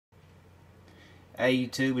Hey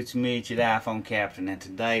YouTube, it's Mitch at iPhone Captain, and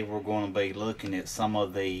today we're going to be looking at some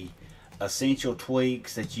of the essential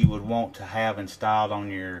tweaks that you would want to have installed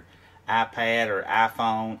on your iPad or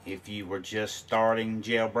iPhone if you were just starting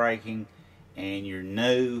jailbreaking and you're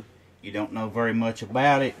new, you don't know very much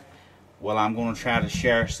about it. Well, I'm going to try to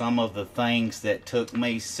share some of the things that took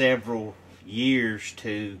me several years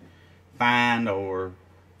to find or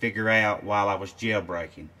figure out while I was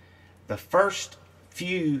jailbreaking. The first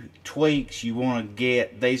few tweaks you want to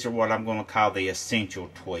get, these are what I'm going to call the essential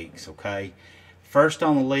tweaks, okay? First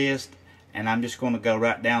on the list, and I'm just going to go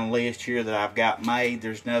right down the list here that I've got made.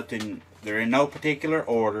 There's nothing, they're in no particular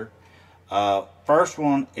order. First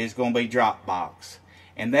one is going to be Dropbox,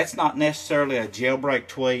 and that's not necessarily a jailbreak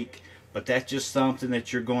tweak, but that's just something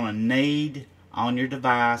that you're going to need on your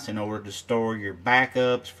device in order to store your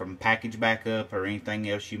backups from package backup or anything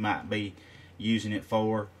else you might be using it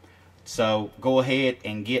for. So go ahead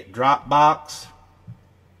and get Dropbox.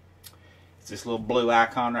 It's this little blue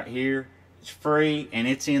icon right here. It's free and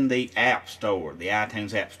it's in the App Store, the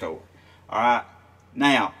iTunes App Store. Alright,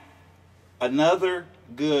 now another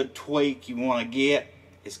good tweak you want to get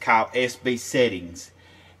is called SB Settings.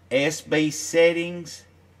 SB Settings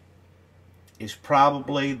is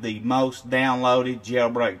probably the most downloaded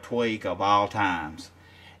jailbreak tweak of all times.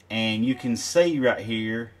 And you can see right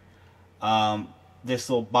here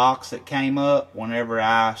this little box that came up whenever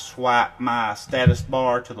I swipe my status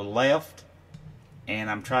bar to the left, and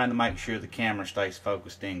I'm trying to make sure the camera stays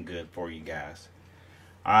focused in good for you guys.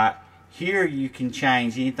 Alright, here you can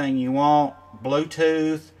change anything you want.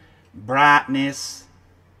 Bluetooth, brightness,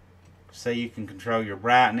 so you can control your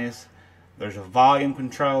brightness. There's a volume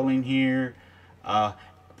control in here.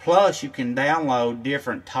 Plus you can download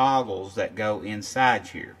different toggles that go inside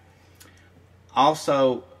here.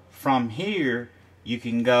 Also from here you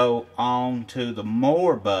can go on to the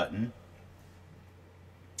More button,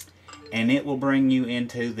 and it will bring you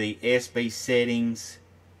into the SB Settings.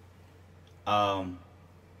 I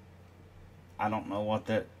don't know what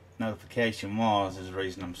that notification was, is the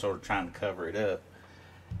reason I'm sort of trying to cover it up.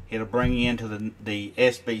 It'll bring you into the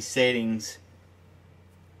SB Settings.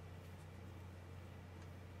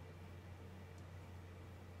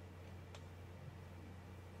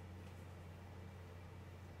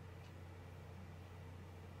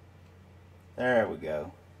 There we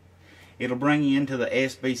go. It'll bring you into the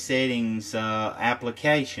SB Settings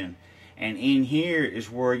application, and in here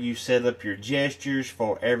is where you set up your gestures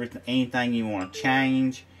for everything, anything you want to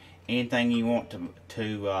change, anything you want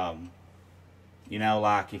to you know,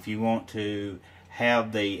 like if you want to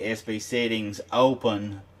have the SB Settings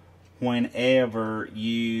open whenever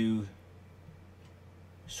you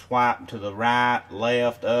swipe to the right,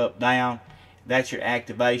 left, up, down. That's your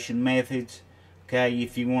activation methods. Okay,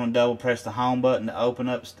 if you want to double press the home button to open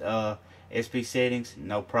up SB Settings,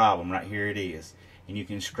 no problem, right here it is. And you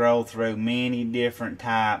can scroll through many different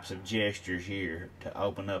types of gestures here to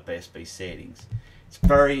open up SB Settings. It's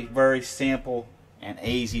very, very simple and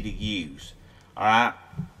easy to use. Alright,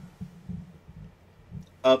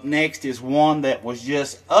 up next is one that was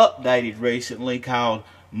just updated recently called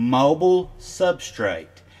Mobile Substrate.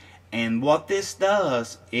 And what this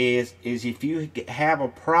does is if you have a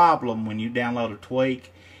problem when you download a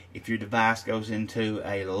tweak, if your device goes into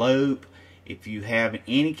a loop, if you have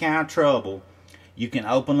any kind of trouble, you can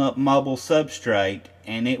open up Mobile Substrate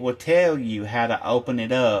and it will tell you how to open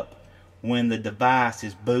it up when the device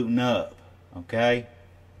is booting up. Okay?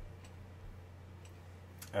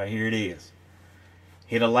 Right, here it is.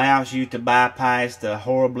 It allows you to bypass the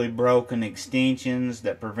horribly broken extensions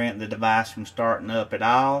that prevent the device from starting up at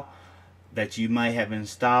all that you may have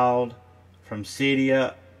installed from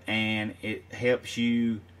Cydia, and it helps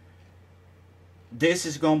you. This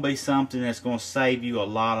is going to be something that's going to save you a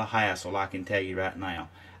lot of hassle, I can tell you right now.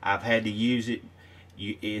 I've had to use it.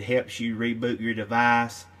 It helps you reboot your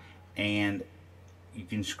device, and you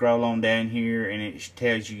can scroll on down here and it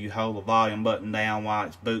tells you hold the volume button down while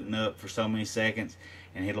it's booting up for so many seconds,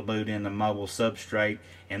 and it'll boot in the Mobile Substrate,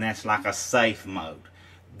 and that's like a safe mode.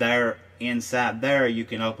 There, inside there, you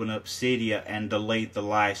can open up Cydia and delete the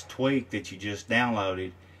last tweak that you just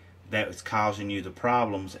downloaded that was causing you the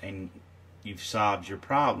problems, and you've solved your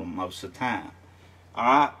problem most of the time.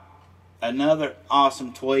 Alright, another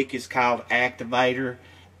awesome tweak is called Activator,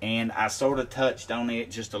 and I sort of touched on it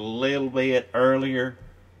just a little bit earlier,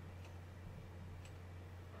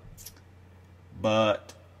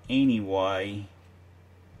 but anyway,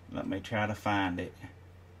 let me try to find it.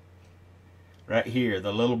 Right here,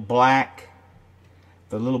 the little black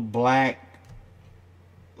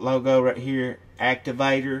logo right here,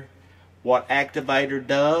 Activator. What Activator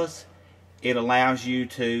does it allows you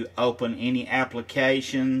to open any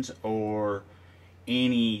applications or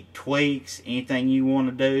any tweaks, anything you want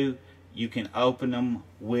to do. You can open them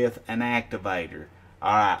with an activator.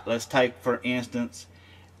 Alright, let's take for instance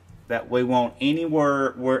that we want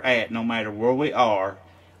anywhere we're at, no matter where we are,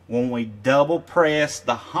 when we double press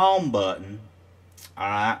the home button.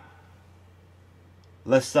 Alright,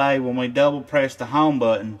 let's say when we double press the home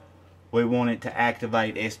button, we want it to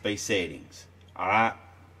activate SB settings. Alright,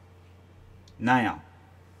 now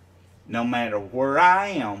no matter where I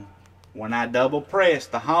am, when I double press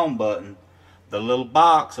the home button, the little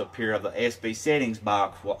box up here of the SB settings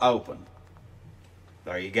box will open.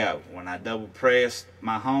 There you go. When I double press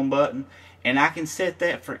my home button, and I can set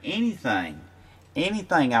that for anything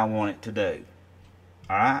I want it to do.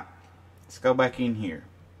 Alright, let's go back in here.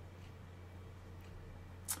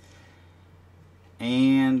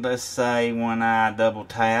 And let's say when I double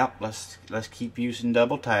tap, let's keep using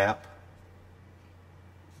double tap.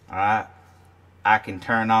 Alright, I can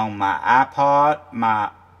turn on my iPod, my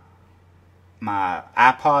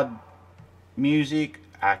iPod music.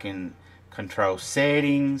 I can control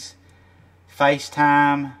settings,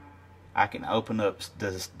 FaceTime. I can open up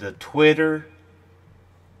the Twitter.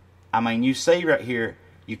 I mean, you see right here,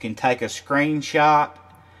 you can take a screenshot,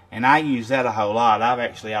 and I use that a whole lot. I've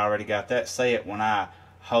actually already got that set. When I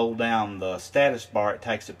hold down the status bar, it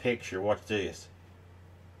takes a picture. Watch this.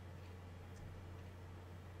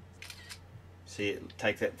 See it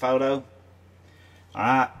take that photo?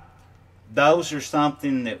 Alright. Those are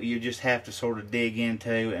something that you just have to sort of dig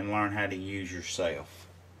into and learn how to use yourself.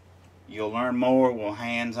 You'll learn more while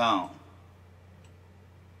hands-on.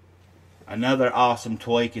 Another awesome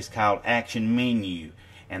tweak is called Action Menu.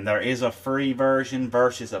 And there is a free version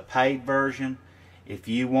versus a paid version. If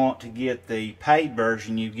you want to get the paid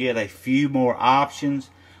version, you get a few more options.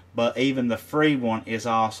 But even the free one is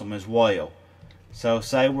awesome as well. So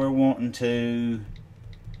say we're wanting to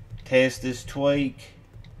test this tweak.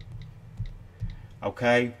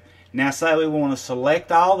 Okay, now say we want to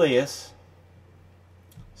select all this,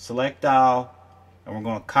 select all, and we're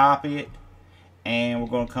going to copy it, and we're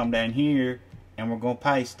going to come down here and we're going to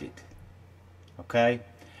paste it. Okay,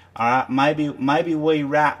 alright, maybe we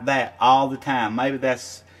write that all the time. Maybe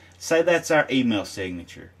say that's our email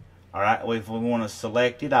signature. Alright, if we want to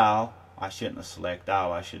select it all, I shouldn't have selected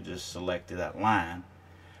all, I should just selected that line.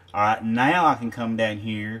 Alright, now I can come down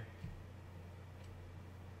here,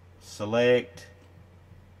 select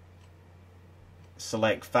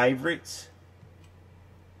favorites,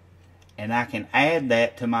 and I can add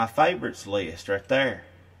that to my favorites list right there.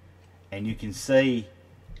 And you can see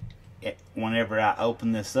it, whenever I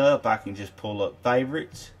open this up, I can just pull up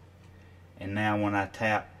favorites, and now when I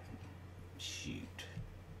tap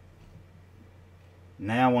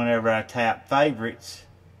now whenever I tap favorites,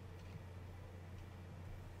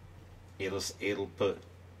 it'll put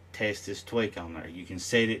test this tweak on there. You can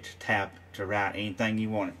set it to write anything you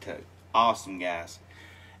want it to. Awesome, guys.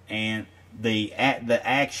 And the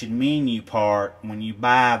action menu part, when you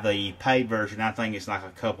buy the paid version, I think it's like a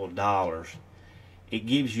couple of dollars. It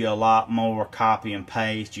gives you a lot more copy and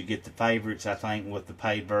paste. You get the favorites, I think, with the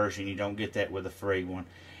paid version. You don't get that with the free one.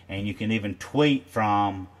 And you can even tweet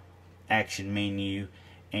from action menu,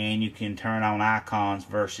 and you can turn on icons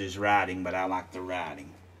versus writing, but I like the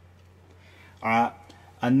writing. Alright,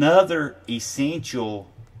 another essential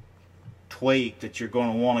tweak that you're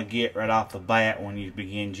going to want to get right off the bat when you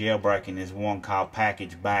begin jailbreaking is one called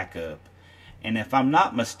package backup. And if I'm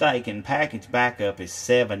not mistaken, package backup is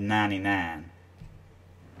 $7.99.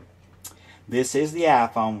 This is the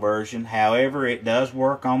iPhone version. However, it does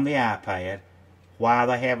work on the iPad. Why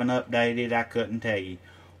they haven't updated, I couldn't tell you.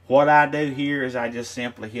 What I do here is I just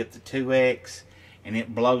simply hit the 2X and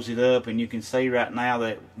it blows it up, and you can see right now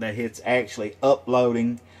that it's actually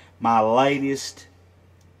uploading my latest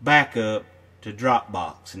backup to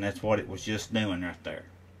Dropbox, and that's what it was just doing right there.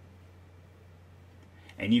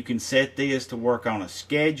 And you can set this to work on a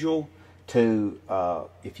schedule to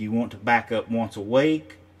if you want to back up once a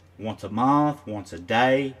week, once a month, once a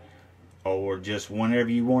day, or just whenever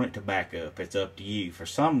you want it to back up. It's up to you. For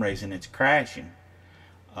some reason it's crashing,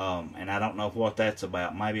 and I don't know what that's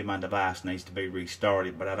about. Maybe my device needs to be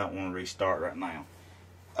restarted, but I don't want to restart right now.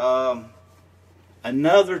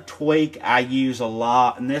 Another tweak I use a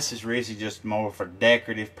lot, and this is really just more for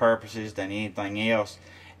decorative purposes than anything else,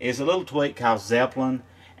 is a little tweak called Zeppelin.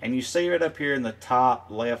 And you see right up here in the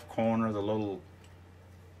top left corner, the little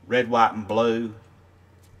red, white, and blue,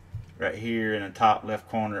 right here in the top left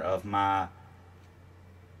corner of my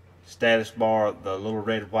status bar, the little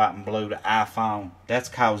red, white, and blue to iPhone, that's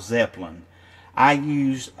called Zeppelin. I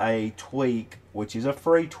use a tweak, which is a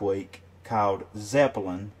free tweak, called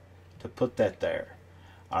Zeppelin to put that there.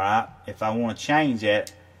 Alright, if I want to change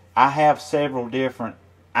that, I have several different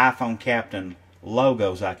iPhone Captain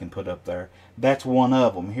logos I can put up there. That's one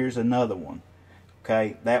of them. Here's another one.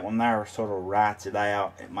 Okay, that one there sort of writes it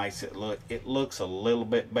out. It makes it look, it looks a little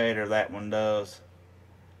bit better, that one does.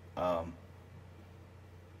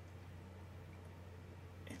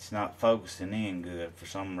 It's not focusing in good for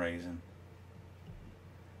some reason.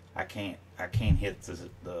 I can't hit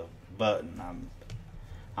the button.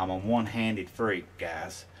 I'm a one-handed freak,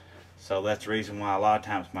 guys. So that's the reason why a lot of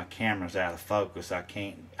times my camera's out of focus. I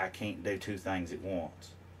can't do two things at once.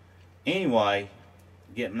 Anyway,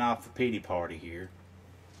 getting off the pity party here.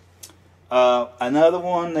 Another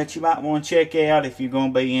one that you might want to check out if you're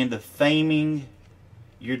going to be into theming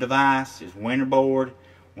your device is Winterboard.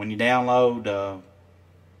 When you download,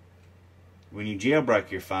 when you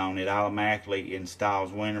jailbreak your phone, it automatically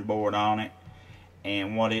installs Winterboard on it.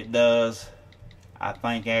 And what it does, I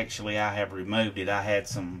think actually I have removed it. I had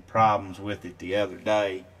some problems with it the other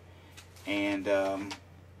day. And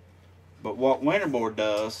but what Winterboard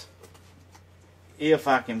does, if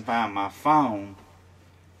I can find my phone,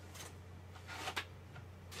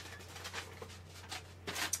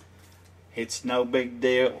 it's no big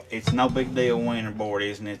deal. It's no big deal, Winterboard,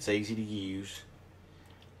 isn't it? It's easy to use.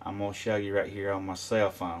 I'm going to show you right here on my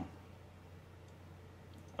cell phone.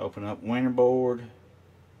 Open up Winterboard.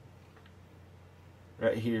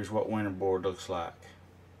 Right here's what Winterboard looks like.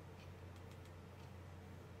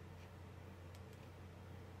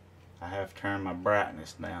 I have turned my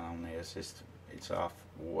brightness down on this. It's off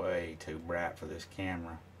way too bright for this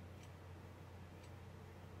camera.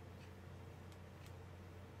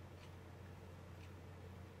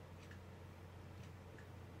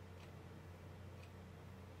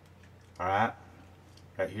 Alright,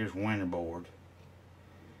 right here's Winterboard.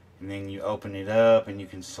 And then you open it up and you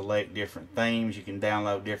can select different themes. You can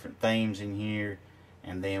download different themes in here.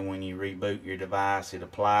 And then when you reboot your device, it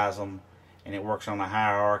applies them. And it works on a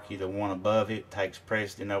hierarchy. The one above it takes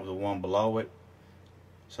precedent over the one below it.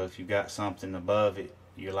 So if you've got something above it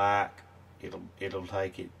you like, it'll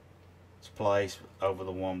take its place over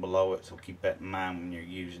the one below it. So keep that in mind when you're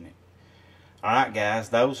using it. Alright guys,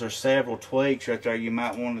 those are several tweaks right there. You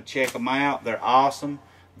might want to check them out. They're awesome.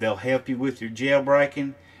 They'll help you with your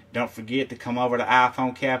jailbreaking. Don't forget to come over to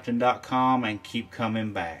iPhonecaptain.com and keep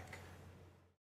coming back.